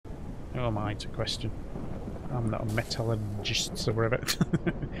Who am I to question? I'm not a metallurgist or whatever.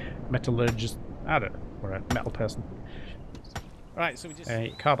 Metallurgist. I don't know. We're a metal person. Right, so we just...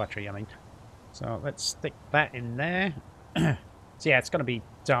 A car battery, I mean. So let's stick that in there. So yeah, it's going to be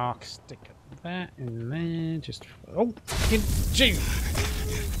dark. Stick that in there. Just... Oh! Gee!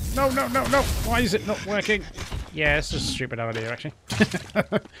 No, no, no, no! Why is it not working? Yeah, this is a stupid idea, actually.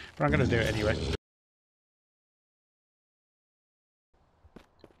 But I'm going to do it anyway.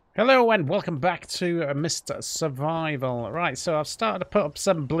 Hello and welcome back to Mr Survival. Right, so I've started to put up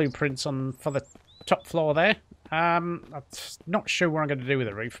some blueprints on for the top floor there. I'm not sure what I'm going to do with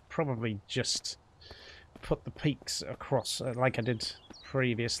the roof. Probably just put the peaks across like I did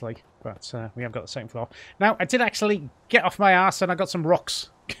previously. But we have got the second floor. Now, I did actually get off my ass and I got some rocks.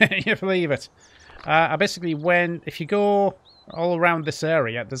 Can you believe it? I basically went... If you go all around this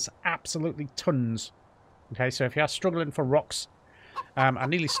area, there's absolutely tons. Okay, so if you are struggling for rocks... I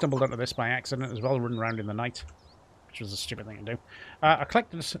nearly stumbled onto this by accident as well, running around in the night, which was a stupid thing to do. I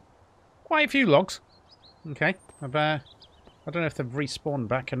collected quite a few logs. Okay, I don't know if they've respawned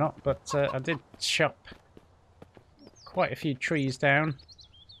back or not, but I did chop quite a few trees down.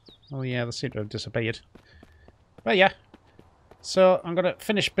 Oh yeah, they seem to have disappeared. But yeah, so I'm going to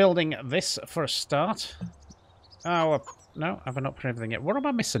finish building this for a start. Oh, no, I haven't upgraded everything yet. What am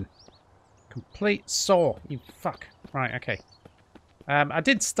I missing? Complete saw, you fuck. Right, okay. I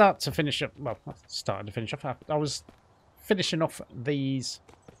did start to finish up... Well, I started to finish off. I was finishing off these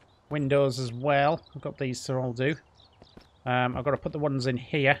windows as well. I've got these to all do. I've got to put the ones in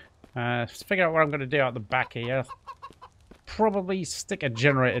here. Figure out what I'm going to do out the back here. Probably stick a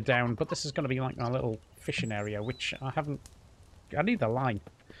generator down, but this is going to be like my little fishing area, which I haven't... I need the line.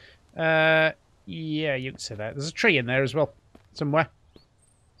 Yeah, you can see that. There's a tree in there as well, somewhere.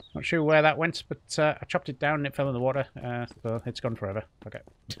 Not sure where that went, but I chopped it down and it fell in the water. So it's gone forever. Okay.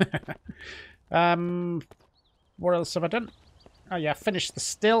 What else have I done? Oh yeah, I finished the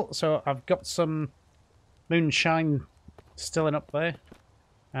still. So I've got some moonshine stilling up there.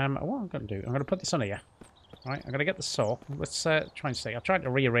 What am I going to do? I'm going to put this on here. Right, I'm going to get the saw. Let's try and see. I tried to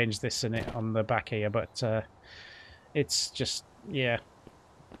rearrange this in it on the back here, but it's just, yeah,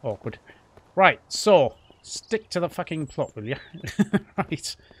 awkward. Right, so stick to the fucking plot, will you?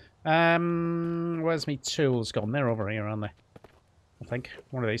 Right. Where's my tools gone? They're over here, aren't they? I think.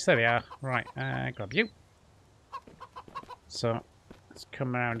 One of these. There they are. Right, grab you. So, let's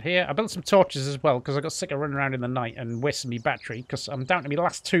come around here. I built some torches as well, because I got sick of running around in the night and wasting my battery, because I'm down to my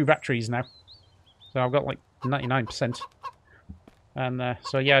last 2 batteries now. So I've got like 99%. And,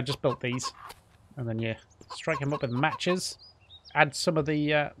 so yeah, I just built these. And then, yeah, strike them up with matches. Add some of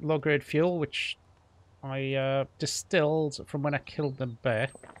the low-grade fuel, which I distilled from when I killed the bear.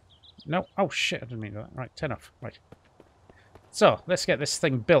 No. Oh, shit. I didn't mean that. Right, turn off. Right. So, let's get this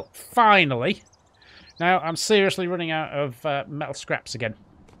thing built. Finally. Now, I'm seriously running out of metal scraps again.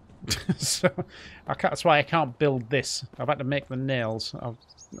 So, that's why I can't build this. I've had to make the nails.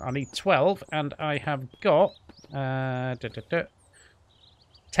 I need 12, and I have got 10.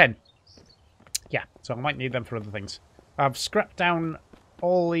 Yeah, so I might need them for other things. I've scrapped down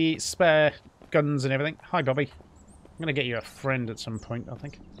all the spare guns and everything. Hi, Bobby. I'm going to get you a friend at some point, I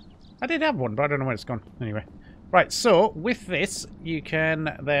think. I did have one, but I don't know where it's gone. Anyway. Right, so with this, you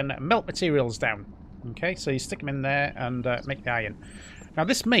can then melt materials down. Okay, so you stick them in there and make the iron. Now,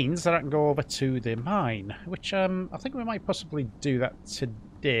 this means that I can go over to the mine, which I think we might possibly do that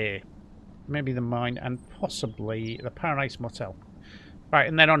today. Maybe the mine and possibly the Paradise Motel. Right,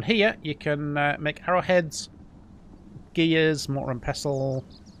 and then on here, you can make arrowheads, gears, mortar and pestle,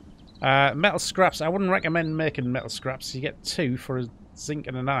 metal scraps. I wouldn't recommend making metal scraps. You get 2 for a zinc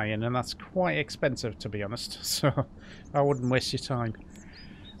and an iron, and that's quite expensive, to be honest. So I wouldn't waste your time.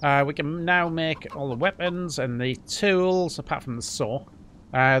 We can now make all the weapons and the tools, apart from the saw.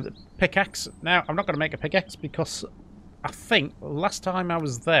 The pickaxe. Now, I'm not going to make a pickaxe because I think last time I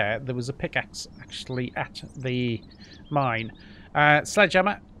was there, there was a pickaxe actually at the mine.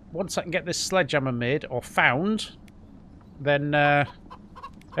 Sledgehammer. Once I can get this sledgehammer made or found, then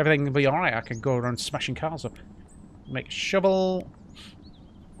everything will be alright. I can go around smashing cars up. Make a shovel.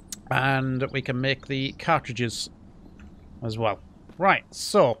 And we can make the cartridges as well. Right,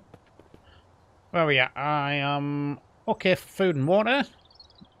 so where are we at? I am okay for food and water,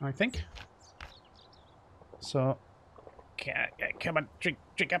 I think. So, come on, drink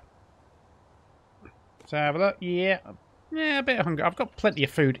up. Let's have a look. Yeah, a bit of hunger. I've got plenty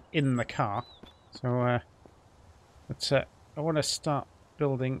of food in the car. So, I want to start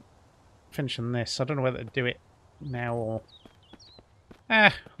finishing this. I don't know whether to do it now or...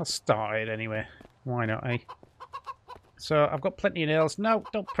 I'll start it anyway. Why not, eh? so I've got plenty of nails. No,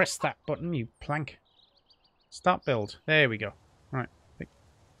 don't press that button, you plank. Start build. There we go. Right.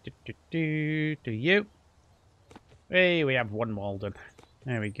 Do you? Hey, we have one wall done.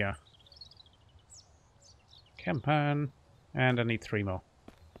 There we go. Come on. And I need 3 more.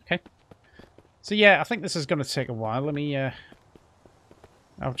 Okay. So yeah, I think this is going to take a while. Let me, I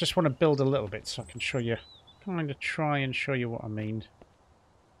just want to build a little bit so I can show you, kind of try and show you what I mean.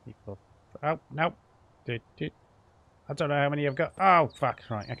 People. Oh, no. I don't know how many I've got. Oh, fuck.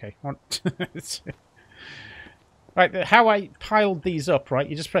 Right, okay. One. Right, how I piled these up, right,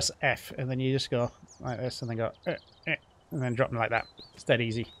 you just press F and then you just go like this and then go, and then drop them like that. It's dead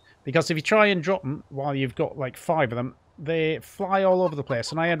easy. Because if you try and drop them while you've got like 5 of them, they fly all over the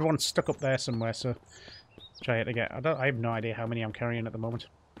place. And I had one stuck up there somewhere, so try it again. I have no idea how many I'm carrying at the moment.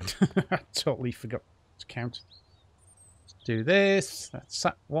 I totally forgot to count. Let's do this. That's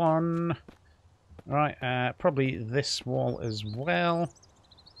that one. Right, probably this wall as well.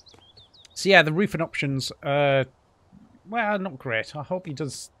 So yeah, the roofing options, well, not great. I hope he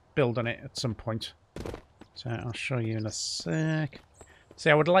does build on it at some point. So I'll show you in a sec. See,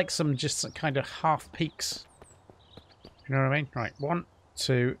 I would like some just kind of half peaks. You know what I mean? Right, 1,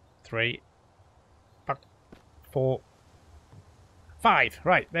 2, 3, 4, 5.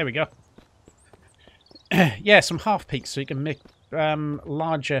 Right, there we go. Yeah, some half peaks so you can make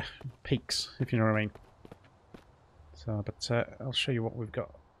larger peaks, if you know what I mean. So, but I'll show you what we've got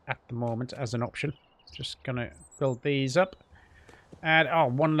at the moment as an option. Just gonna build these up. And, oh,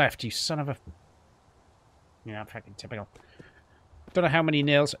 1 left, you son of a... Yeah, fucking typical. Don't know how many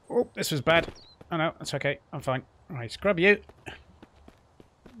nails. Oh, this was bad. Oh no, that's okay. I'm fine. Right, grab you.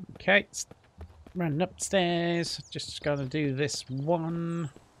 Okay, run upstairs. Just gonna do this one.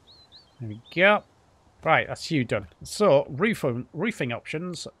 There we go. Right, that's you done. So, roofing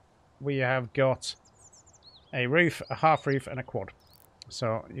options. We have got a roof, a half roof, and a quad.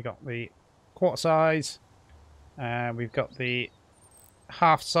 So, you got the quarter size. We've got the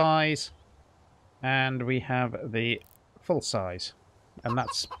half size. And we have the full size. And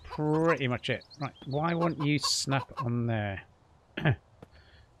that's pretty much it. Right, why won't you snap on there?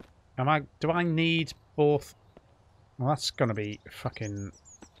 Do I need both? Well, that's gonna be fucking...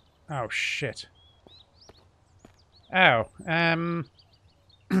 Oh, shit. Oh,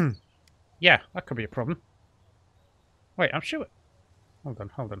 yeah, that could be a problem. Wait, I'm sure... Hold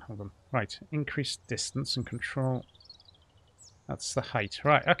on. Right, increase distance and control... That's the height.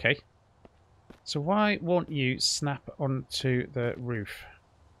 Right, okay. So why won't you snap onto the roof?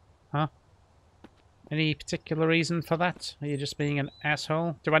 Huh? Any particular reason for that? Are you just being an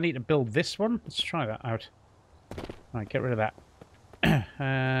asshole? Do I need to build this one? Let's try that out. Right, get rid of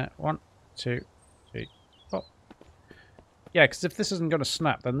that. 1, 2, 3, 4. Yeah, because if this isn't going to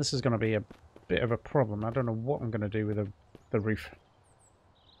snap, then this is going to be a bit of a problem. I don't know what I'm going to do with the roof.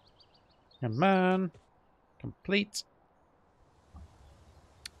 Come on. Complete.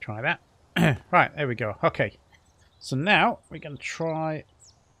 Try that. Right, there we go. Okay. So now we're going to try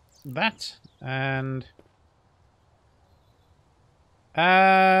that and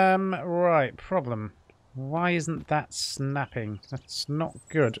right, problem. Why isn't that snapping? That's not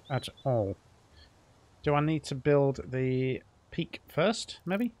good at all. Do I need to build the peak first,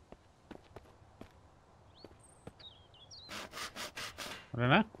 maybe? I don't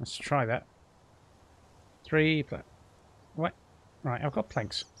know. Let's try that. 3 what? Right, I've got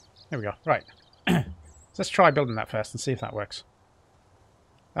planks. There we go. Right. So let's try building that first and see if that works.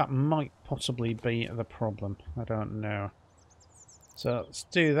 That might possibly be the problem. I don't know. So let's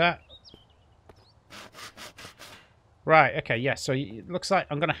do that. Right, okay, yeah, so it looks like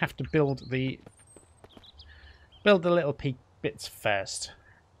I'm going to have to build the little peak bits first.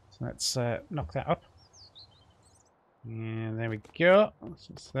 So let's knock that up. And there we go.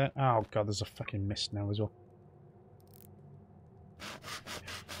 Oh god, there's a fucking mist now as well.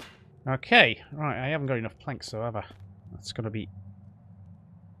 Okay, right, I haven't got enough planks, so have I? That's going to be...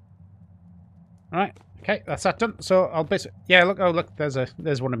 Right, okay, that's that done. So I'll basically... Yeah, look, oh look, there's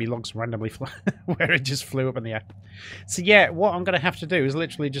one of me logs randomly where it just flew up in the air. So yeah, what I'm going to have to do is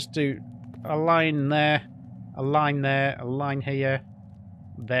literally just do a line there, a line there, a line here,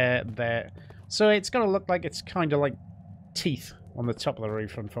 there. So it's going to look like it's kind of like teeth on the top of the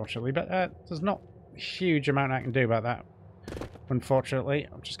roof, unfortunately, but there's not a huge amount I can do about that. Unfortunately,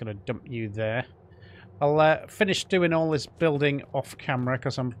 I'm just going to dump you there. I'll finish doing all this building off camera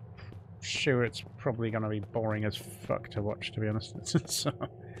because I'm sure it's probably going to be boring as fuck to watch, to be honest. So,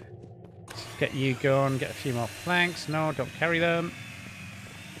 let's get you going, get a few more planks. No, don't carry them.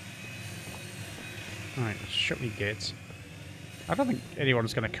 Alright, shut me gates. I don't think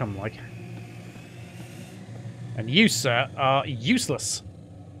anyone's going to come, like. And you, sir, are useless.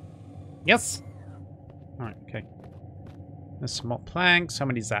 Yes? Right, okay. There's some more planks. How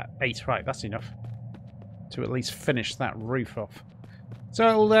many is that? 8. Right, that's enough to at least finish that roof off.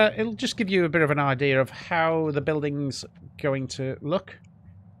 So it'll just give you a bit of an idea of how the building's going to look.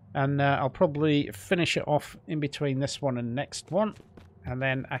 And I'll probably finish it off in between this one and next one. And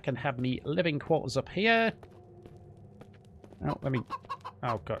then I can have me living quarters up here. Oh, let me...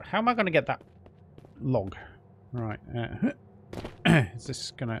 Oh, God. How am I going to get that log? Right. Is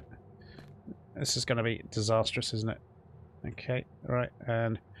this going to... This is going to be disastrous, isn't it? Okay. Right.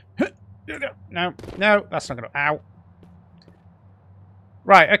 And... No. No. That's not going to... Ow.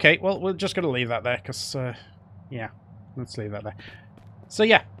 Right. Okay. Well, we're just going to leave that there because... yeah. Let's leave that there. So,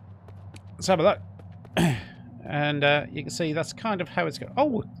 yeah. Let's have a look. And you can see that's kind of how it's going.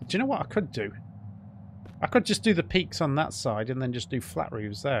 Oh, do you know what I could do? I could just do the peaks on that side and then just do flat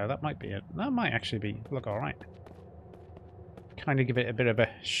roofs there. That might be it. That might actually be look all right. Kind of give it a bit of a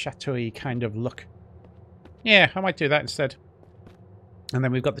chateau-y kind of look. Yeah, I might do that instead. And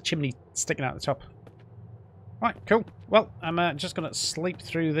then we've got the chimney sticking out the top. Right, cool. Well, I'm just going to sleep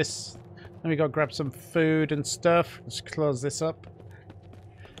through this. Then we got to grab some food and stuff. Let's close this up.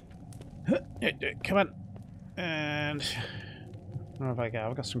 Come on. And what have I got?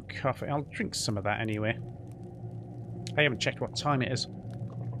 I've got some coffee. I'll drink some of that anyway. I haven't checked what time it is.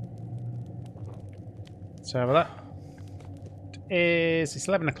 Let's have a look. It's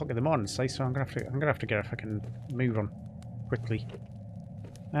 11 o'clock in the morning, say, so I'm gonna have to get if I can move on quickly.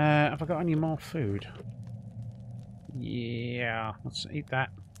 Have I got any more food? Yeah, let's eat that.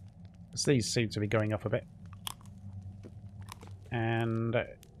 These seem to be going up a bit. And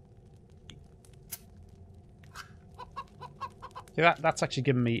yeah, that's actually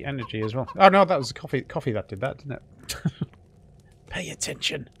giving me energy as well. Oh no, that was the coffee that did that, didn't it? Pay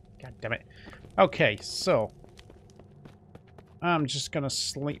attention. God damn it. Okay, so I'm just gonna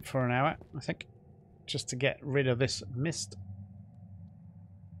sleep for an hour, I think, just to get rid of this mist.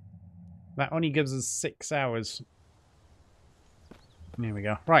 That only gives us 6 hours. There we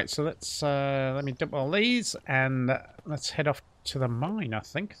go. Right, so let's let me dump all these and let's head off to the mine. I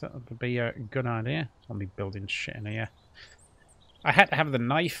think that would be a good idea. I'll be building shit in here. I had to have the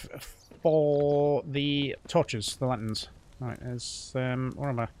knife for the torches, the lanterns. Right, there's what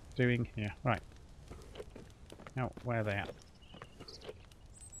am I doing here? Right. Oh, where are they at?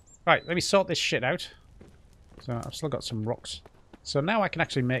 Right, let me sort this shit out. So I've still got some rocks. So now I can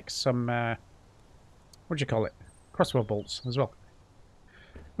actually make some what do you call it? Crossbow bolts as well.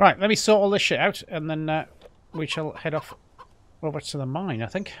 Right, let me sort all this shit out and then we shall head off over to the mine, I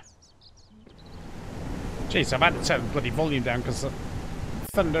think. Jeez, I've had to turn the bloody volume down because the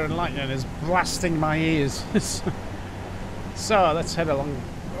thunder and lightning is blasting my ears. So, let's head along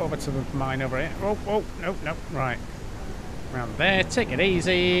over to the mine over here. Oh, oh, no, no, right. Around there, take it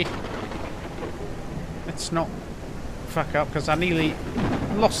easy. Let's not fuck up because I nearly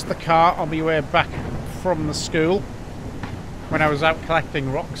lost the car on my way back from the school when I was out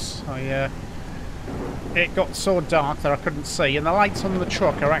collecting rocks. It got so dark that I couldn't see, and the lights on the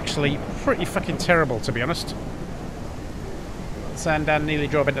truck are actually pretty fucking terrible, to be honest. And I nearly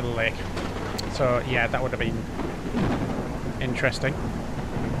drove into the lake. So, yeah, that would have been interesting.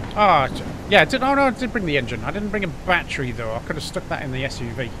 Oh, yeah, oh no, I did bring the engine. I didn't bring a battery, though. I could have stuck that in the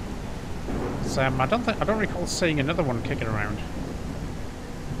SUV. So, I don't recall seeing another one kicking around.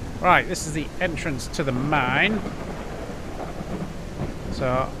 Right, this is the entrance to the mine.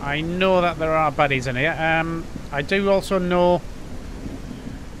 So, I know that there are baddies in here. I do also know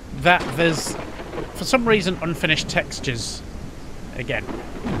that there's, for some reason, unfinished textures again.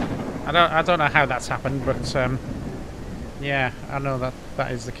 I don't know how that's happened, but yeah, I know that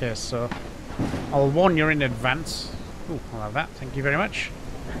that is the case. So, I'll warn you in advance. Ooh, I'll have that. Thank you very much.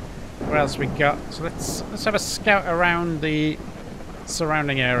 What else we got? So let's have a scout around the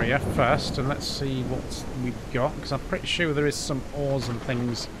surrounding area first, and let's see what we've got, because I'm pretty sure there is some ores and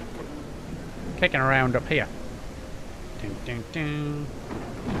things kicking around up here. Dun, dun, dun.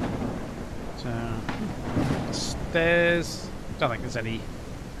 So, stairs. Don't think there's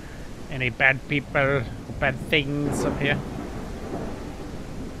any bad people or bad things up here.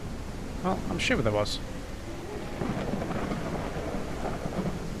 Well, I'm sure there was.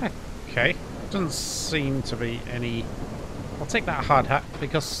 Okay, doesn't seem to be any. I'll take that hard hat,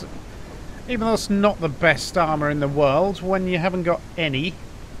 because even though it's not the best armour in the world, when you haven't got any...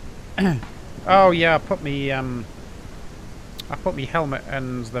 Oh yeah, I put me helmet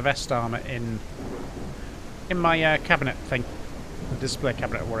and the vest armour in my cabinet thing. The display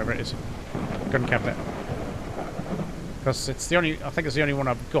cabinet or whatever it is. Gun cabinet. Because it's the only, I think it's the only one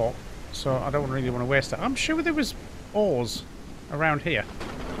I've got. so I don't really want to waste it. I'm sure there was ores around here.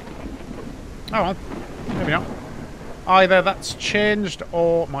 Oh well, maybe not. Either that's changed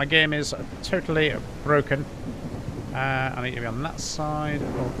or my game is totally broken. I need to be on that side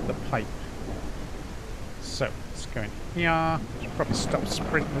of the pipe. So, let's go in here. Should probably stop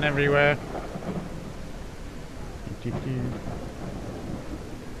sprinting everywhere.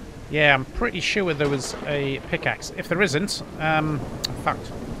 Yeah, I'm pretty sure there was a pickaxe. If there isn't, I'm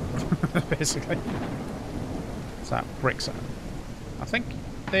fucked. Basically. So that bricks. I think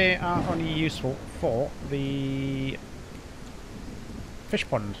they are only useful for the fish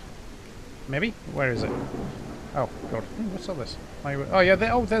pond. Maybe? Where is it? Oh, God. What's all this? Firewood. Oh, yeah.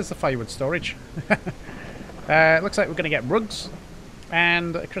 Oh, there's the firewood storage. Looks like we're going to get rugs.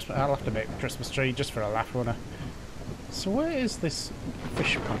 And a Christmas... I'll have to make a Christmas tree just for a laugh, won't I? So where is this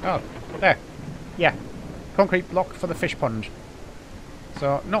fish pond? Oh, there. Yeah. Concrete block for the fish pond.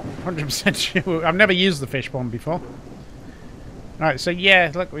 So, not 100% sure. I've never used the fish pond before. Alright, so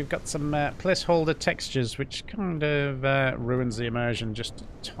yeah, look, we've got some placeholder textures, which kind of ruins the immersion just the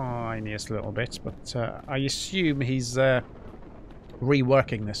tiniest little bit. But I assume he's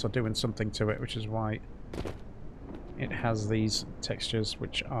reworking this or doing something to it, which is why it has these textures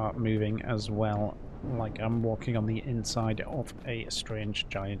which are moving as well. Like I'm walking on the inside of a strange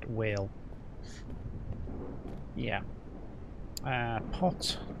giant whale. Yeah.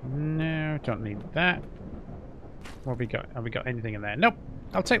 Pot. No, don't need that. What have we got? Have we got anything in there? Nope.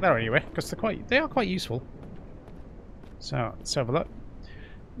 I'll take that anyway, because they are quite useful. So let's have a look.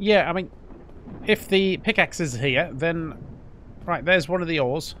 Yeah, I mean, if the pickaxe is here, then right, there's one of the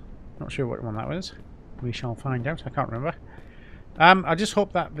ores. Not sure what one that was. We shall find out. I can't remember. I just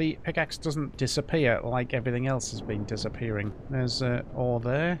hope that the pickaxe doesn't disappear like everything else has been disappearing. There's ore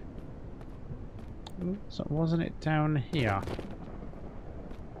there. So wasn't it down here?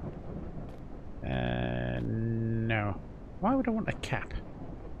 No. Why would I want a cap?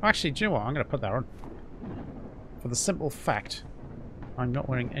 Actually, do you know what? I'm going to put that on. For the simple fact, I'm not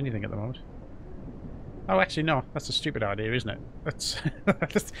wearing anything at the moment. Oh, actually, no. That's a stupid idea, isn't it?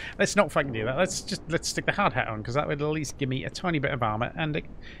 Let's not fucking do that. Let's stick the hard hat on, because that would at least give me a tiny bit of armor, and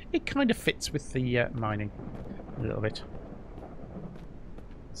it kind of fits with the mining a little bit.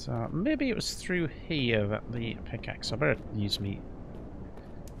 So maybe it was through here that the pickaxe. I better use me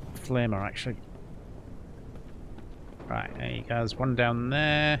flamer actually. Right, there you guys. One down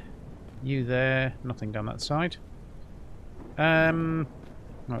there. You there. Nothing down that side. Well,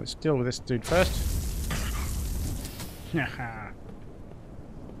 let's deal with this dude first.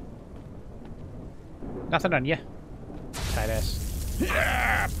 Nothing on you. Tight ass.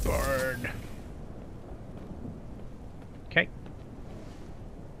 Yeah, burn. Okay.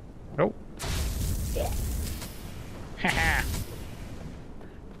 Oh. Haha.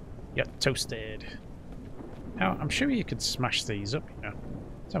 You're toasted. Now, I'm sure you could smash these up, you know.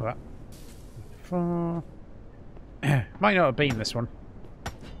 Let's have that. Might not have been this one.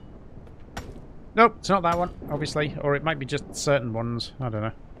 Nope, it's not that one, obviously. Or it might be just certain ones. I don't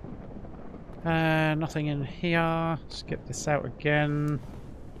know. Nothing in here. Let's get this out again.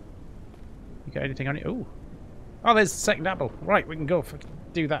 You got anything on it? Ooh. Oh, there's the second apple. Right, we can go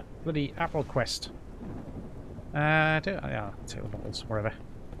do that bloody apple quest. Yeah, tail bottles, whatever.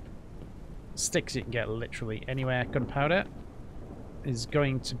 Sticks you can get literally anywhere. Gunpowder is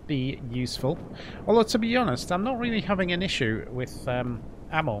going to be useful. Although, to be honest, I'm not really having an issue with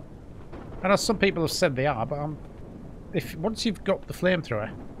ammo. I know some people have said they are, but once you've got the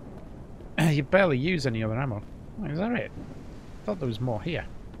flamethrower, you barely use any other ammo. Oh, is that it? I thought there was more here.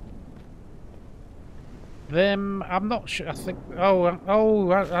 I'm not sure. I think.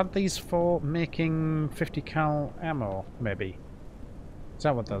 Aren't these for making 50 cal ammo? Maybe. Is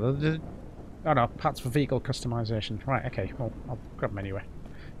that what they're? Oh no, parts for vehicle customization. Right. Okay. Well, I'll grab them anyway.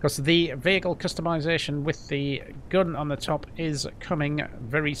 Because the vehicle customization with the gun on the top is coming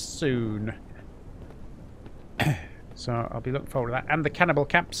very soon. So I'll be looking forward to that. And the cannibal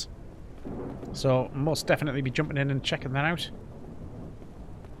caps. So most definitely be jumping in and checking that out.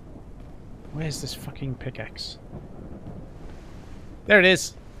 Where's this fucking pickaxe? There it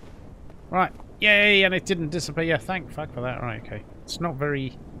is. Right. Yay, and it didn't disappear. Thank fuck for that. Right, okay. It's not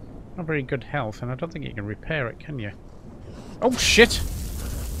very good health, and I don't think you can repair it, can you? Oh shit!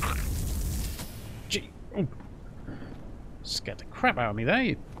 Gee. Oh. Scared the crap out of me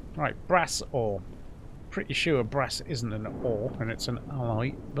there. Right, brass ore. Pretty sure brass isn't an ore, and it's an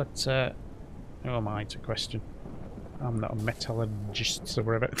alloy, but who am I to question? I'm not a metallurgist or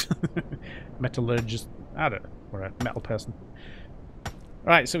whatever. Metallurgist. I don't know. We're a metal person.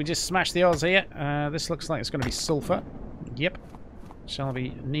 Right, so we just smashed the ores here. This looks like it's going to be sulfur. Yep. shall be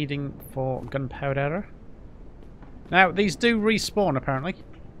needing for gunpowder. Now, these do respawn, apparently.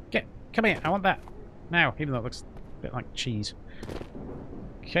 Come here, I want that. Now, even though it looks a bit like cheese.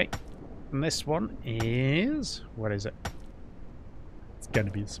 Okay. And this one is... What is it? It's going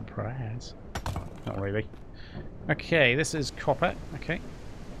to be a surprise. Not really. Okay, this is copper. Okay.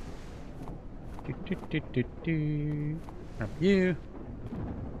 Grab you.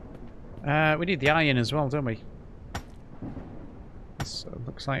 We need the iron as well, don't we? This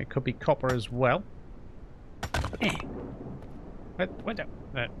looks like it could be copper as well. What the...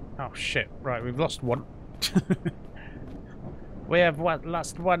 oh shit! Right, we've lost one. We have what?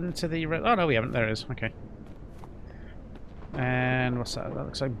 Lost one to the... Oh no, we haven't. There it is. Okay. And what's that? That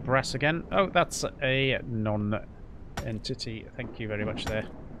looks like brass again. Oh, that's a non-entity. Thank you very much there.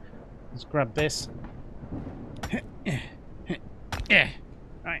 Let's grab this. Yeah.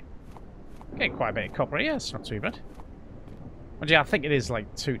 Right. Get quite a bit of copper. Yeah, it's not too bad. But yeah, I think it is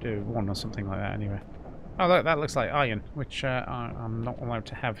like 2 to 1 or something like that anyway. Oh, look, that looks like iron, which I'm not allowed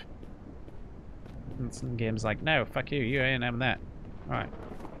to have. And some games like, no, fuck you, you ain't having that. Alright.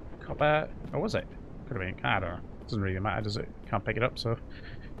 Copper. Or was it? Could have been. I don't know. Doesn't really matter, does it? Can't pick it up, so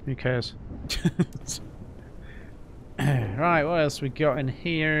who cares? Right, what else we got in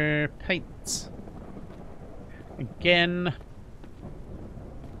here? Paints. Again.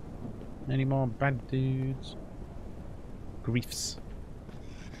 Any more bad dudes? Griefs.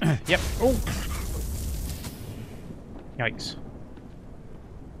 Yep. Oh! Yikes.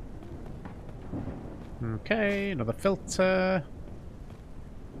 Okay, another filter.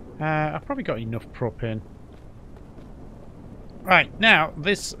 I've probably got enough propane. Right, now,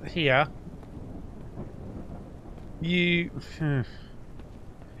 this here... it's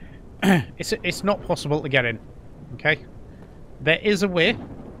not possible to get in. Okay? There is a way,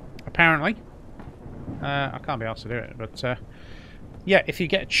 apparently. I can't be asked to do it, but... yeah, if you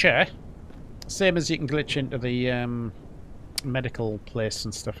get a chair, same as you can glitch into the medical place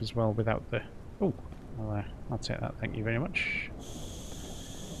and stuff as well without the... Oh, well, I'll take that, thank you very much.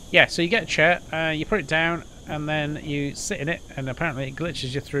 Yeah, so you get a chair, you put it down, and then you sit in it, and apparently it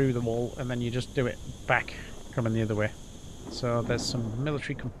glitches you through the wall, and then you just do it back, coming the other way. So there's some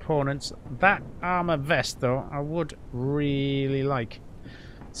military components. That armor vest, though, I would really like.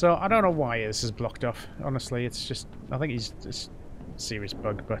 So I don't know why this is blocked off. Honestly, it's just... I think he's just a serious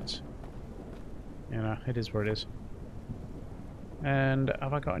bug, but... You know, it is what it is. And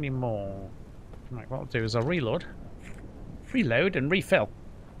have I got any more? Right, what I'll do is I'll reload and refill.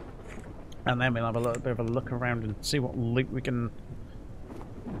 And then we'll have a little bit of a look around and see what loot we can...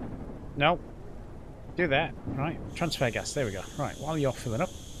 No. Do that. Right, transfer gas. There we go. Right, while you're filling up.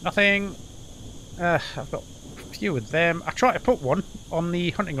 Nothing. I've got a few of them. I tried to put one on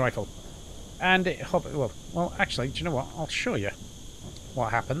the hunting rifle. And it... Well, actually, do you know what? I'll show you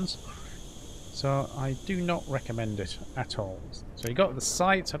what happens. So, I do not recommend it at all. So, you got the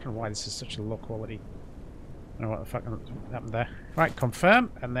sights. I don't know why this is such a low quality. I don't know what the fuck happened there. Right,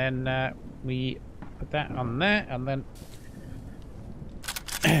 confirm. And then we put that on there. And then...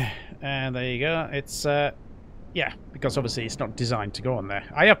 and there you go. It's, yeah, because obviously it's not designed to go on there.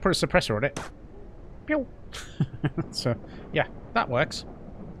 I have put a suppressor on it. Pew! So, yeah, that works.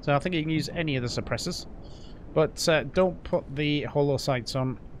 So I think you can use any of the suppressors. But don't put the holo sights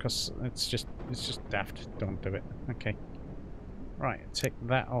on, because it's just daft. Don't do it. Okay. Right, take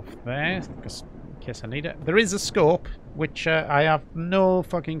that off there, because in case I need it. There is a scope, which I have no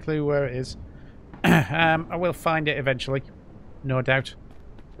fucking clue where it is. I will find it eventually, no doubt.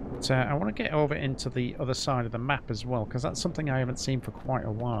 But I want to get over into the other side of the map as well, because that's something I haven't seen for quite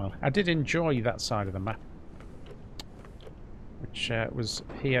a while. I did enjoy that side of the map, which was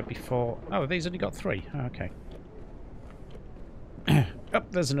here before. Oh, these only got 3. Oh, okay. Oh,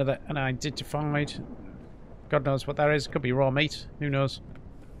 there's another unidentified. God knows what that is. Could be raw meat. Who knows?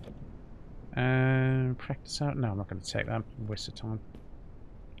 Practice out. No, I'm not going to take that. Waste of time.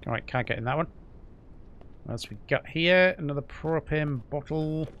 Alright, can't get in that one. What else we got here? Another propane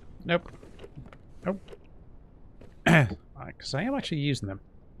bottle. Nope. Nope. Right, because I am actually using them.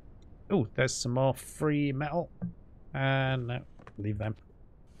 Oh, there's some more free metal. No, leave them.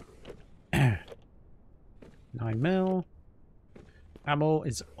 9mm. Ammo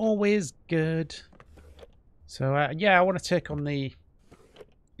is always good. So yeah, I want to take on the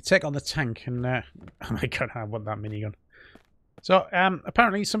tank, and oh my god, I want that minigun. So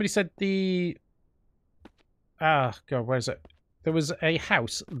apparently somebody said the god, where is it? There was a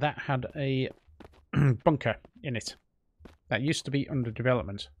house that had a bunker in it that used to be under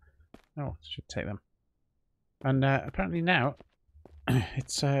development. Oh, should take them. And apparently now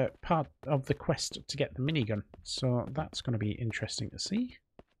It's part of the quest to get the minigun, so that's going to be interesting to see.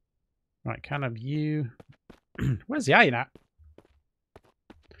 Right, kind of you. Where's the iron at?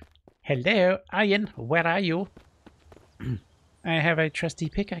 Hello, iron. Where are you? I have a trusty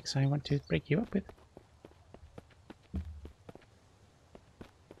pickaxe I want to break you up with.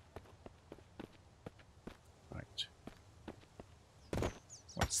 Right.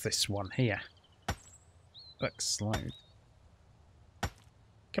 What's this one here? Looks like...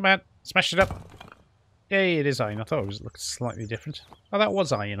 Come on, smash it up. Yay, it is iron. I thought it looked slightly different. Oh, that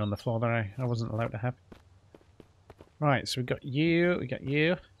was iron on the floor that I wasn't allowed to have. Right, so we got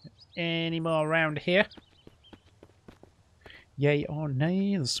you. Any more around here? Yay or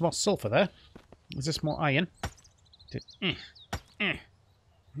nay? There's some more sulfur there. Is this more iron?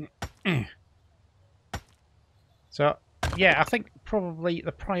 So, yeah, I think probably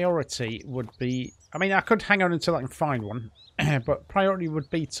the priority would be... I mean, I could hang on until I can find one, but priority would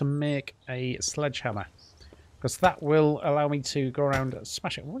be to make a sledgehammer. Because that will allow me to go around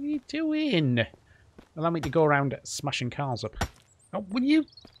smashing... What are you doing? Allow me to go around smashing cars up. Oh, will you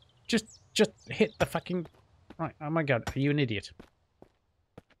just hit the fucking... Right, oh my god, are you an idiot?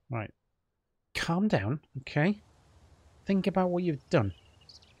 Right. Calm down, okay? Think about what you've done.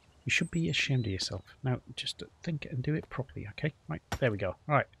 You should be ashamed of yourself. Now, just think and do it properly, okay? Right, there we go.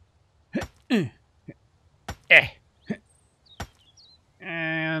 Right.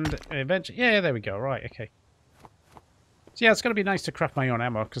 And eventually... Yeah, there we go. Right, okay. So yeah, it's going to be nice to craft my own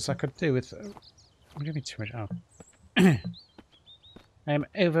ammo, because I could do with... I'm giving too much... Oh. I'm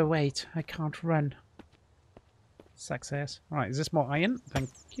overweight. I can't run. Success. Right, is this more iron? Thank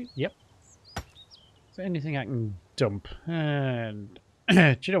you. Yep. Is there anything I can dump? And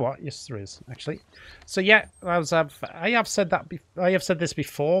do you know what? Yes, there is actually. So yeah, I have said that. I have said this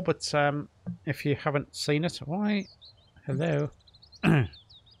before, but if you haven't seen it, why? Hello.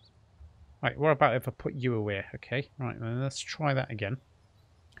 Right, what about if I put you away? Okay. Right, then let's try that again.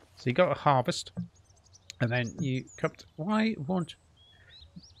 So you got to harvest, and then you come. Why won't?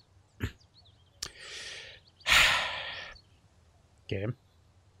 Game,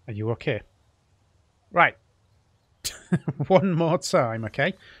 are you okay? Right. One more time,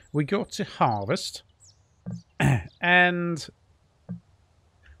 okay? We go to harvest. And...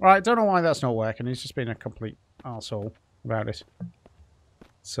 Right, I don't know why that's not working. He's just been a complete arsehole about it.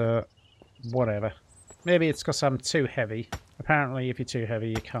 So, whatever. Maybe it's because I'm too heavy. Apparently, if you're too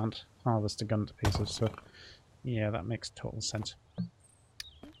heavy, you can't harvest a gun to pieces. So, yeah, that makes total sense.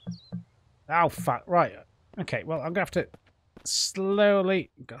 Oh, fuck. Right. Okay, well, I'm going to have to...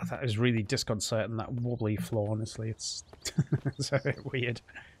 slowly... God, that is really disconcerting, that wobbly floor, honestly. It's, it's a bit weird.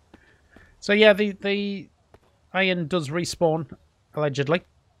 So yeah, the iron does respawn, allegedly.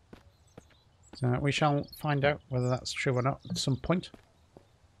 So we shall find out whether that's true or not at some point.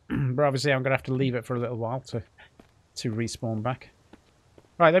 But obviously I'm going to have to leave it for a little while to respawn back.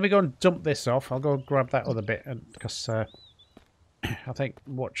 Right, let me go and dump this off. I'll go grab that other bit, because... I think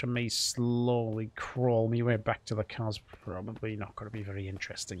watching me slowly crawl my way back to the car's probably not going to be very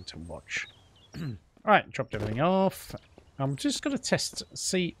interesting to watch. Right, dropped everything off. I'm just going to test,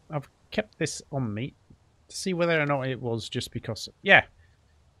 see, I've kept this on me to see whether or not it was just because, yeah.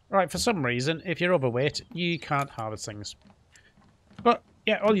 Right, for some reason, if you're overweight, you can't harvest things. But,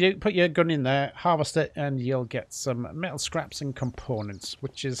 yeah, all you do, put your gun in there, harvest it, and you'll get some metal scraps and components,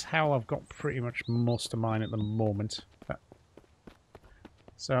 which is how I've got pretty much most of mine at the moment.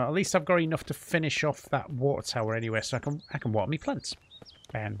 So at least I've got enough to finish off that water tower anyway, so I can water my plants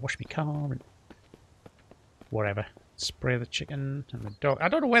and wash my car and whatever. Spray the chicken and the dog. I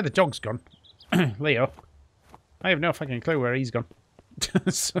don't know where the dog's gone. Leo. I have no fucking clue where he's gone.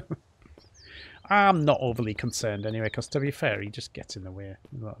 So, I'm not overly concerned anyway, because to be fair, he just gets in the way a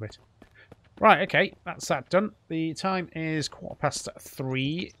little bit. Right, okay, that's that done. The time is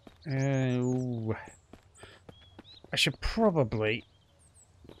 3:15. I should probably...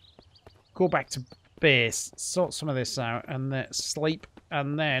 go back to base, sort some of this out, and then sleep,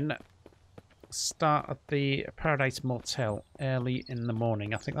 and then start at the Paradise Motel early in the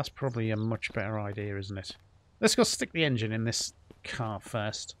morning. I think that's probably a much better idea, isn't it? Let's go stick the engine in this car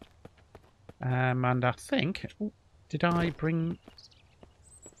first. And I think... Ooh, did I bring...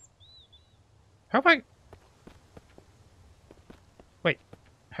 How have I... Wait.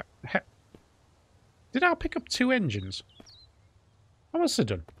 Did I pick up 2 engines? I must have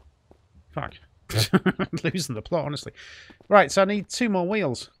done. Fuck. Losing the plot, honestly. Right, so I need 2 more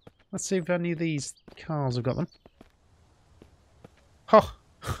wheels. Let's see if any of these cars have got them. Oh!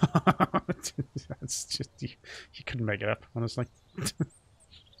 That's just... You couldn't make it up, honestly.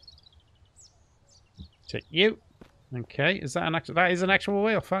 Take you. Okay, is that an actual... That is an actual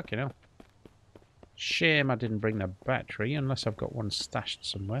wheel, fuck, you know. Shame I didn't bring the battery, unless I've got one stashed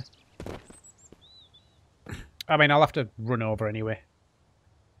somewhere. I mean, I'll have to run over anyway.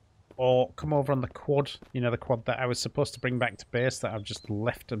 Or come over on the quad. You know, the quad that I was supposed to bring back to base that I've just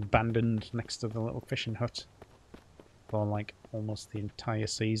left abandoned next to the little fishing hut. For, like, almost the entire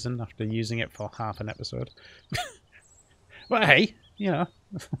season after using it for half an episode. But hey, you know.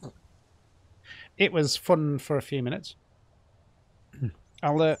 It was fun for a few minutes.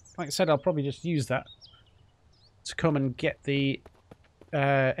 I'll, like I said, I'll probably just use that to come and get the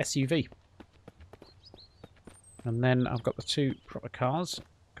SUV. And then I've got the 2 proper cars.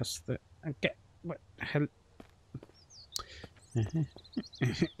 Because the... get... What the hell...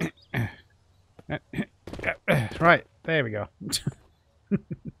 Right, there we go.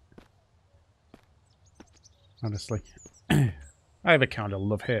 Honestly. I have a kind of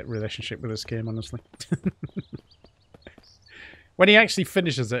love-hate relationship with this game, honestly. When he actually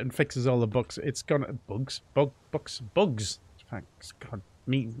finishes it and fixes all the bugs, it's gonna... Bugs? Bugs. Thanks, God.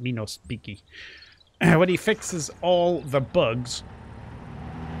 Me no speaky. When he fixes all the bugs,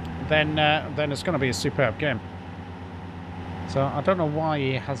 then it's gonna be a superb game. So I don't know why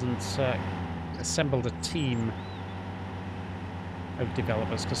he hasn't assembled a team of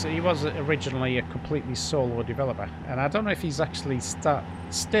developers, because he was originally a completely solo developer, and I don't know if he's actually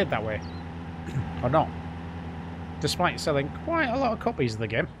stayed that way or not. Despite selling quite a lot of copies of the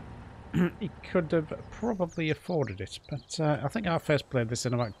game, he could have probably afforded it. But I think I first played this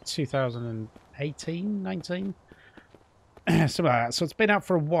in about 2018, 19, something like that. So it's been out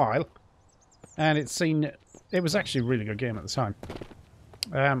for a while, and it was actually a really good game at the time.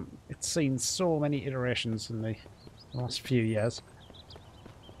 It's seen so many iterations in the last few years.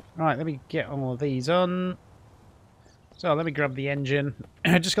 Alright, let me get all of these on. So let me grab the engine.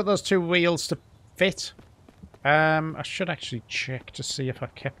 I just got those 2 wheels to fit. I should actually check to see if I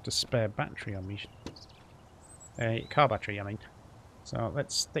kept a spare battery on me. Car battery, I mean. So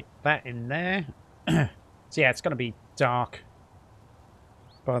let's stick that in there. So yeah, it's going to be dark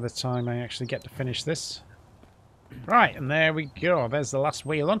by the time I actually get to finish this. Right, and there we go. There's the last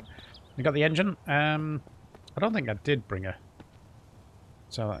wheel on. We got the engine. I don't think I did bring a...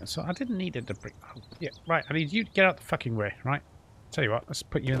 So I didn't need it to bring... Oh, yeah, right, I need you to get out the fucking way, right? Tell you what, let's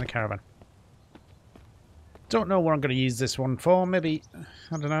put you in the caravan. Don't know what I'm going to use this one for. Maybe,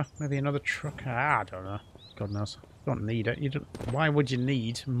 I don't know, maybe another truck. I don't know. God knows. Don't need it. You don't, why would you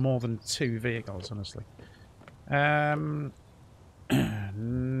need more than 2 vehicles, honestly? No,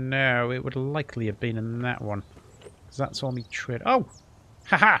 it would likely have been in that one. Because that's all me trade. Oh!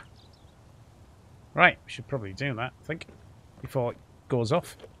 Haha! Right, we should probably do that, I think, before it goes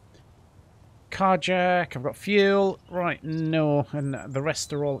off. Carjack, I've got fuel. Right, no, and the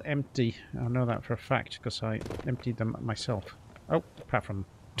rest are all empty. I know that for a fact because I emptied them myself. Oh, apart from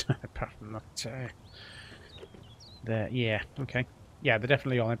that. There, yeah, okay. Yeah, they're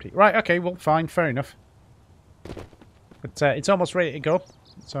definitely all empty. Right, okay, well, fine, fair enough. But it's almost ready to go.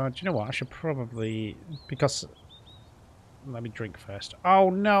 So, do you know what? I should probably... Because... Let me drink first. Oh,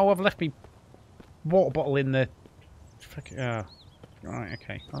 no, I've left me water bottle in the... Fucking... Right,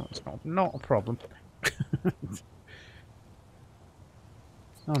 okay. Oh, it's not a problem.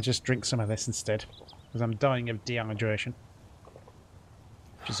 I'll just drink some of this instead. Because I'm dying of dehydration.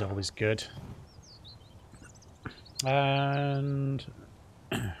 Which is always good. And...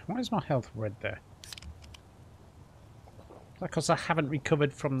 Why is my health red there? Because I haven't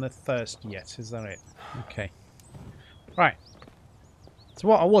recovered from the thirst yet, is that it? Okay. Right. So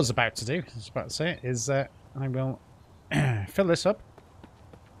what I was about to do, is I will fill this up.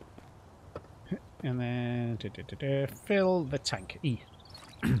 And then fill the tank. E.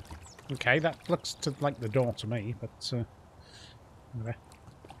 Okay, that looks like the door to me, but okay.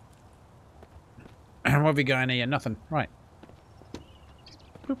 What have we got in here? Nothing. Right.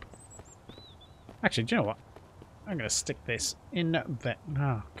 Boop. Actually, do you know what? I'm going to stick this in there.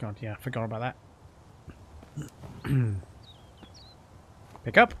 Oh, God, yeah, I forgot about that.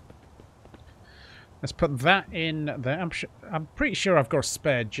 Pick up. Let's put that in there. I'm pretty sure I've got a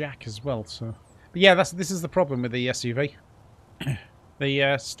spare jack as well, so... But yeah, this is the problem with the SUV.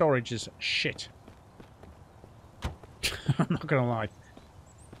 The storage is shit. I'm not going to lie.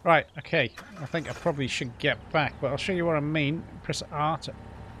 Right, okay. I think I probably should get back, but I'll show you what I mean. Press R to...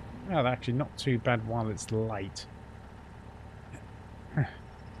 Oh, that's actually not too bad while it's light.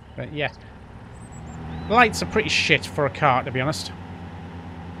 But yeah. Lights are pretty shit for a car, to be honest.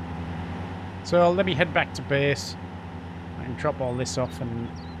 So let me head back to base. I can drop all this off and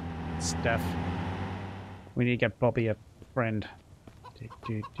stuff. We need to get Bobby a friend.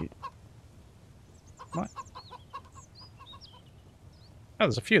 What? Oh,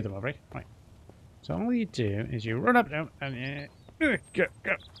 there's a few of them already. Right. So all you do is you run up down and go.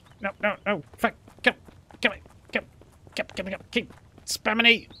 No. Fuck. Come. Keep spamming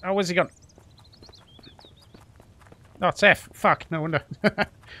E. Oh, where's he gone? Oh, it's F. Fuck. No wonder.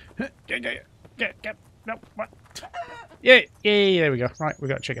 Get. No. What? Yeah. There we go. Right, we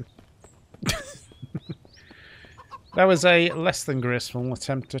got a chicken. That was a less than graceful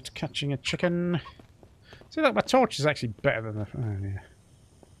attempt at catching a chicken. See, look, my torch is actually better than the... Oh, yeah.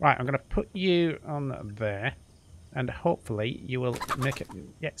 Right, I'm going to put you on there. And hopefully you will make it...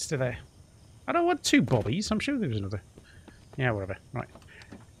 Yeah, it's still there. I don't want 2 bobbies. I'm sure there was another. Yeah, whatever. Right.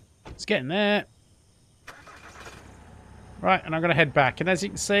 It's getting there. Right, and I'm going to head back. And as you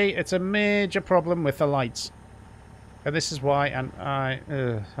can see, it's a major problem with the lights. And this is why, and I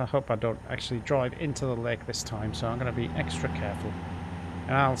hope I don't actually drive into the lake this time, so I'm going to be extra careful.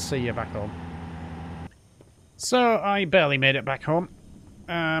 And I'll see you back home. So, I barely made it back home.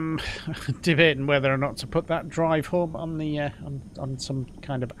 Debating whether or not to put that drive home on the on some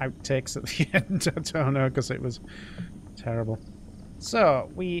kind of outtakes at the end. I don't know, because it was terrible.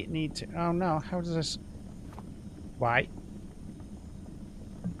 So, we need to... Oh no, how does this... Why?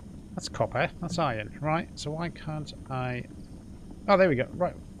 That's copper. That's iron. Right, so why can't I... Oh, there we go.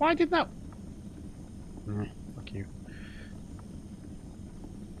 Right, why did that... Fuck you.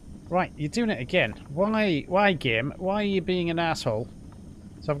 Right, you're doing it again. Why, game? Why are you being an asshole?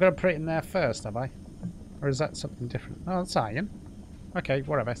 So I've got to put it in there first, have I? Or is that something different? Oh, it's iron. Okay,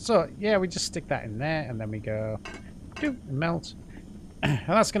 whatever. So, yeah, we just stick that in there, and then we go... melt. And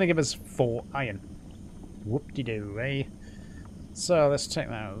that's going to give us 4 iron. Whoop-de-doo, eh? So, let's take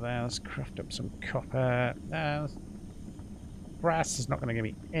that out of there. Let's craft up some copper. Brass is not going to give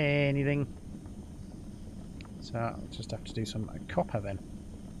me anything. So, I'll just have to do some copper then.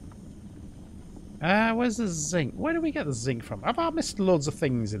 Where's the zinc? Where do we get the zinc from? Have I missed loads of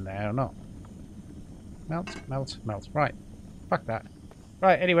things in there or not? Melt. Right. Fuck that.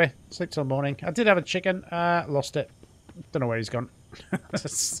 Right, anyway. Sleep till morning. I did have a chicken. Lost it. Don't know where he's gone.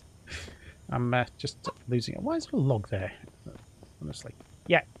 I'm just losing it. Why is there a log there? Honestly.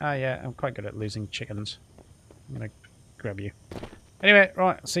 Yeah. I'm quite good at losing chickens. I'm going to grab you. Anyway,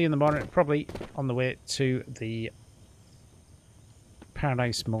 right. See you in the morning. Probably on the way to the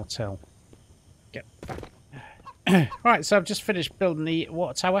Paradise Motel. Get back. Right, so I've just finished building the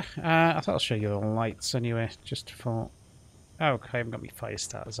water tower. I thought I'll show you the lights anyway, just for... Oh, okay, I haven't got my fire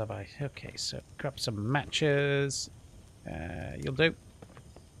starters, have I? Okay, so grab some matches. You'll do.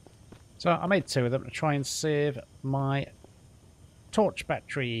 So I made 2 of them to try and save my torch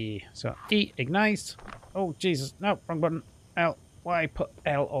battery. So E, ignite. Oh, Jesus. No, wrong button. L. Why put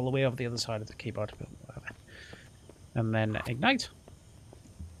L all the way over the other side of the keyboard? And then ignite.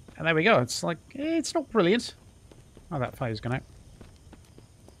 And there we go. It's like, it's not brilliant. Oh, that fire's gone out.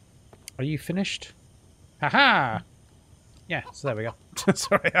 Are you finished? Haha! Yeah, so there we go.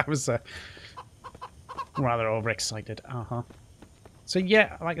 Sorry, I was rather overexcited. So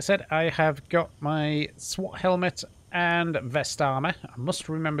yeah, like I said, I have got my SWAT helmet and vest armor. I must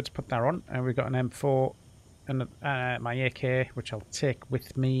remember to put that on. And we've got an M4 and my AK, which I'll take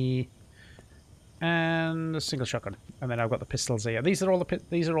with me. And a single shotgun, and then I've got the pistols here. These are all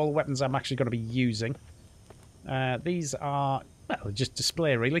the weapons I'm actually going to be using. These are, well, just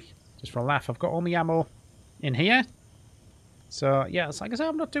display really, just for a laugh. I've got all my ammo in here, so yeah. It's like I said,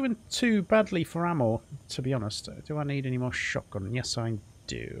 I'm not doing too badly for ammo, to be honest. Do I need any more shotgun? Yes, I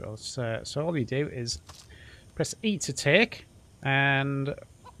do. So all you do is press E to take, and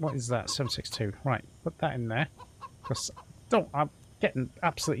what is that? 7.62. Right, put that in there. Because I'm getting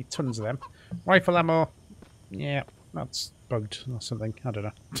absolutely tons of them. Rifle ammo, yeah, that's bugged or something. I don't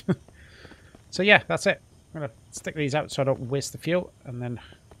know. So yeah, that's it. I'm going to stick these out so I don't waste the fuel, and then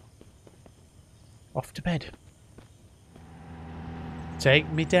off to bed. Take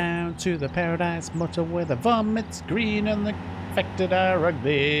me down to the Paradise Motel where the vomit's green and the infected are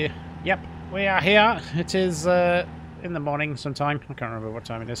ugly. Yep, we are here. It is in the morning sometime. I can't remember what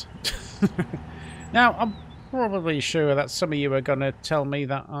time it is. Now, I'm probably sure that some of you are going to tell me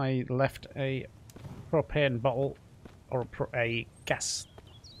that I left a propane bottle or a gas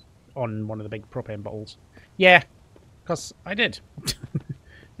on one of the big propane bottles. Yeah, because I did.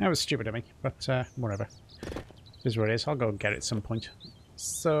 That was stupid of me, but whatever. It is what it is. I'll go and get it at some point.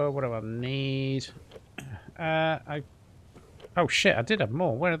 So, what do I need? Oh shit, I did have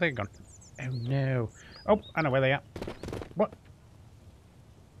more. Where are they gone? Oh no. Oh, I know where they are. What?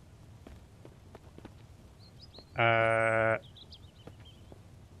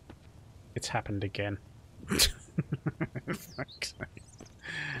 It's happened again.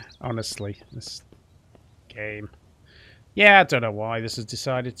 Honestly, this game. Yeah, I don't know why this has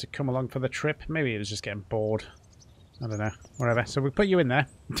decided to come along for the trip. Maybe it was just getting bored. I don't know. Whatever. So we put you in there.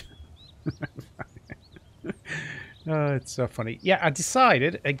 Oh, it's so funny. Yeah, I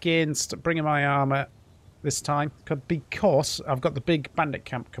decided against bringing my armor this time because I've got the big bandit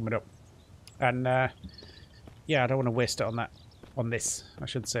camp coming up. And, yeah, I don't want to waste it on that. On this, I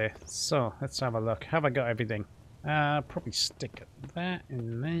should say. So, let's have a look. Have I got everything? Probably stick that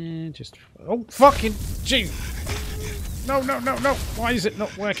in there. Just... Oh, fucking... Gee! No, no, no, no! Why is it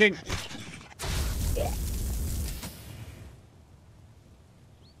not working?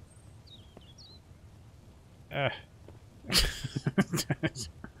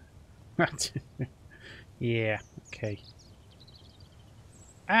 Yeah, okay.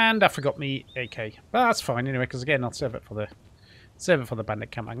 And I forgot me AK. But that's fine anyway, because again, I'll save it for the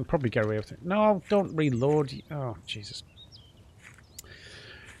bandit camp. I can probably get away with it. No, don't reload. Oh, Jesus.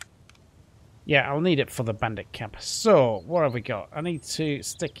 Yeah, I'll need it for the bandit camp. So, what have we got? I need to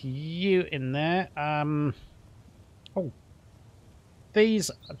stick you in there. Oh.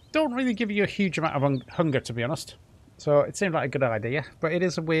 These don't really give you a huge amount of hunger, to be honest. So, it seemed like a good idea. But it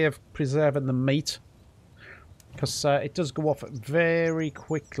is a way of preserving the meat. Because it does go off very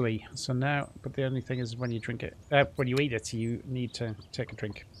quickly. So now, but the only thing is when you drink it, when you eat it, you need to take a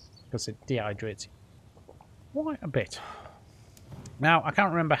drink. Because it dehydrates you. Quite a bit. Now, I can't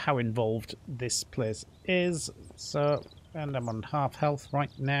remember how involved this place is. So, and I'm on half health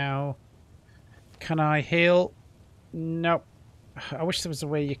right now. Can I heal? No. I wish there was a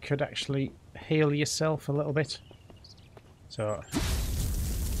way you could actually heal yourself a little bit. So.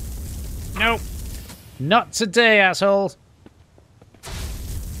 Nope. Not today, assholes.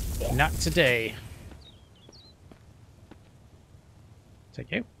 Not today.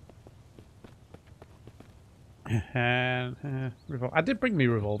 Take you. And revolver. I did bring me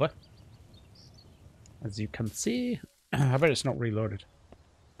revolver, as you can see. I bet it's not reloaded.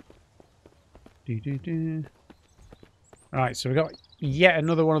 Right, so we got yet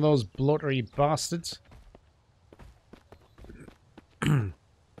another one of those bloatery bastards.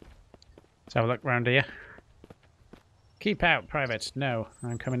 Let's have a look round here. Keep out, private. No,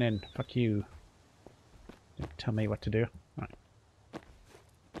 I'm coming in. Fuck you. Don't tell me what to do. Right.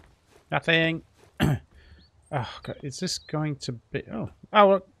 Nothing. Oh, God, is this going to be... Oh,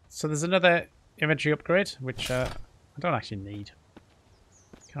 well, so there's another inventory upgrade, which I don't actually need.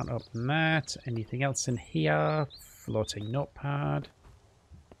 Can't open that. Anything else in here? Floating notepad.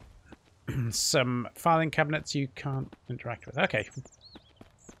 Some filing cabinets you can't interact with. Okay.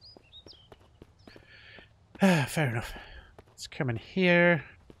 Fair enough. Let's come in here.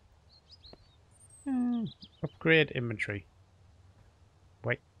 Upgrade inventory.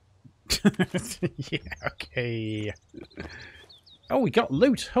 Wait. Yeah, okay. Oh, we got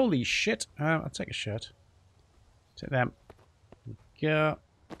loot. Holy shit. I'll take a shirt. Take them. Go.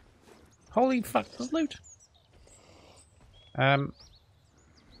 Holy fuck, there's loot. Hang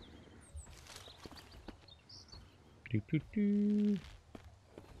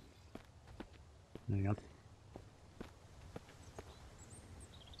on.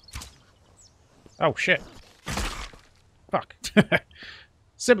 Oh shit. Fuck.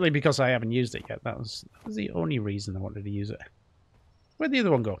 Simply because I haven't used it yet. That was the only reason I wanted to use it. Where'd the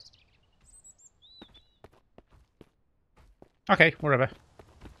other one go? Okay, wherever.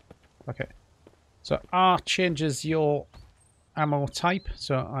 Okay. So R changes your ammo type.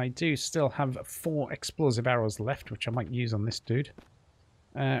 So I do still have 4 explosive arrows left, which I might use on this dude.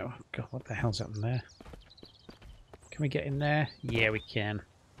 Oh god, what the hell's up in there? Can we get in there? Yeah, we can.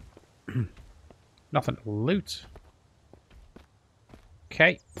 Nothing to loot.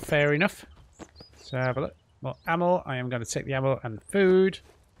 Okay, fair enough. So have a look. Well, ammo. I am going to take the ammo and food.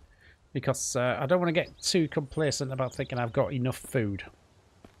 Because I don't want to get too complacent about thinking I've got enough food.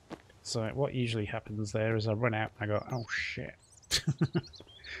 So what usually happens there is I run out and I go, oh shit.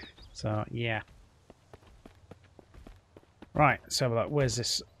 So, yeah. Right, so have a look. Where's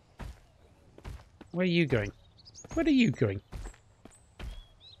this? Where are you going? Where are you going?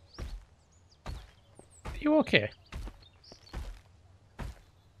 Are you okay?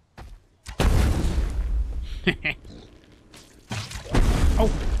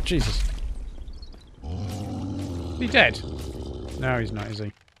 Oh, Jesus. Is he dead? No, he's not, is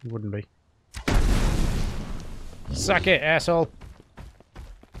he? He wouldn't be. Suck it, asshole.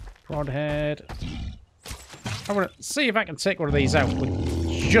 Broadhead. I want to see if I can take one of these out with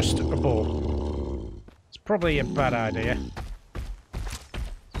just a bow. It's probably a bad idea.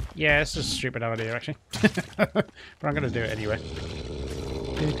 Yeah, it's a stupid idea, actually. But I'm going to do it anyway.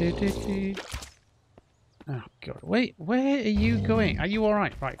 Oh, God. Wait, where are you going? Are you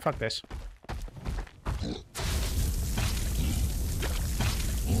alright? Right, fuck this.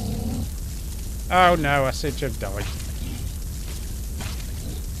 Oh no, I seem to have died.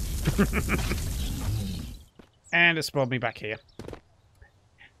 And it spawned me back here.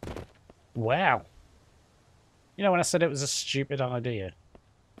 Wow. You know when I said it was a stupid idea?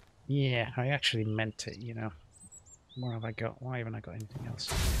 Yeah, I actually meant it, you know. What have I got? Why haven't I got anything else?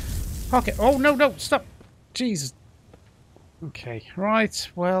 Okay. Oh, no, no, stop. Jesus. Okay, right.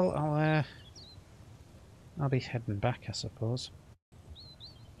 Well, I'll be heading back, I suppose.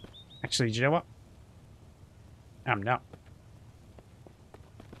 Actually, do you know what? I'm not.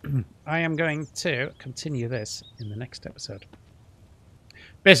 I am going to continue this in the next episode.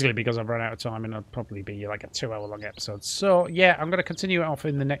 Basically because I've run out of time and it'll probably be like a 2-hour-long episode. So, yeah, I'm going to continue it off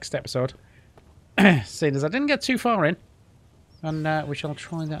in the next episode. Seeing as I didn't get too far in. And we shall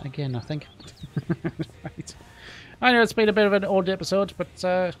try that again, I think. Right. I know it's been a bit of an odd episode, but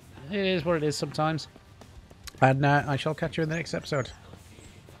it is what it is sometimes. And I shall catch you in the next episode.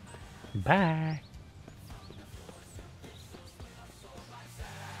 Bye.